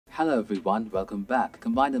Hello everyone, welcome back.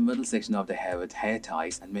 Combine the middle section of the hair with hair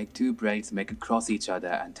ties and make two braids, make it cross each other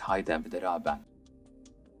and tie them with a ribbon.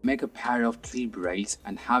 Make a pair of 3 braids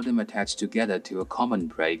and have them attached together to a common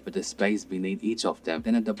braid with a space beneath each of them.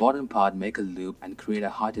 Then at the bottom part make a loop and create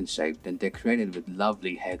a heart in shape, then decorate it with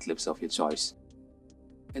lovely hair clips of your choice.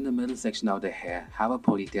 In the middle section of the hair, have a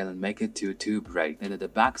ponytail and make it to 2 braids. Then at the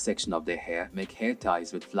back section of the hair, make hair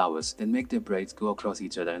ties with flowers. Then make the braids go across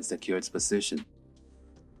each other and secure its position.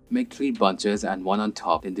 Make 3 bunches and 1 on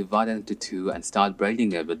top, then divide it into 2 and start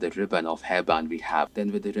braiding it with the ribbon of hairband we have.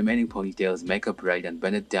 Then with the remaining ponytails, make a braid and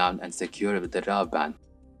bend it down and secure it with the rubber band.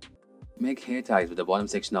 Make hair ties with the bottom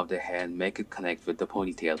section of the hair and make it connect with the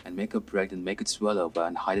ponytail, and make a braid and make it swirl over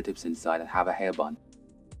and hide the tips inside and have a hair bun.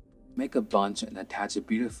 Make a bunch and attach a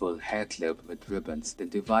beautiful hair clip with ribbons. Then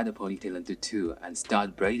divide the ponytail into 2 and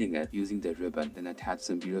start braiding it using the ribbon. Then attach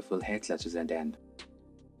some beautiful hair clutches at the end.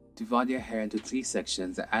 Divide your hair into 3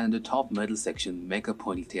 sections and in the top middle section make a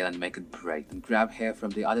ponytail and make it braid. Then grab hair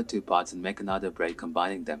from the other 2 parts and make another braid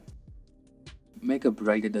combining them. Make a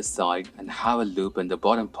braid at the side and have a loop in the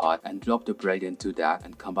bottom part and drop the braid into that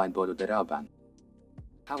and combine both with the rubber band.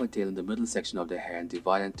 Have a tail in the middle section of the hair and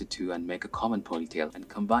divide it into 2 and make a common ponytail and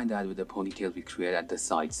combine that with the ponytail we created at the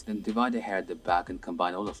sides. Then divide the hair at the back and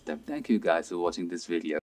combine all of them. Thank you guys for watching this video.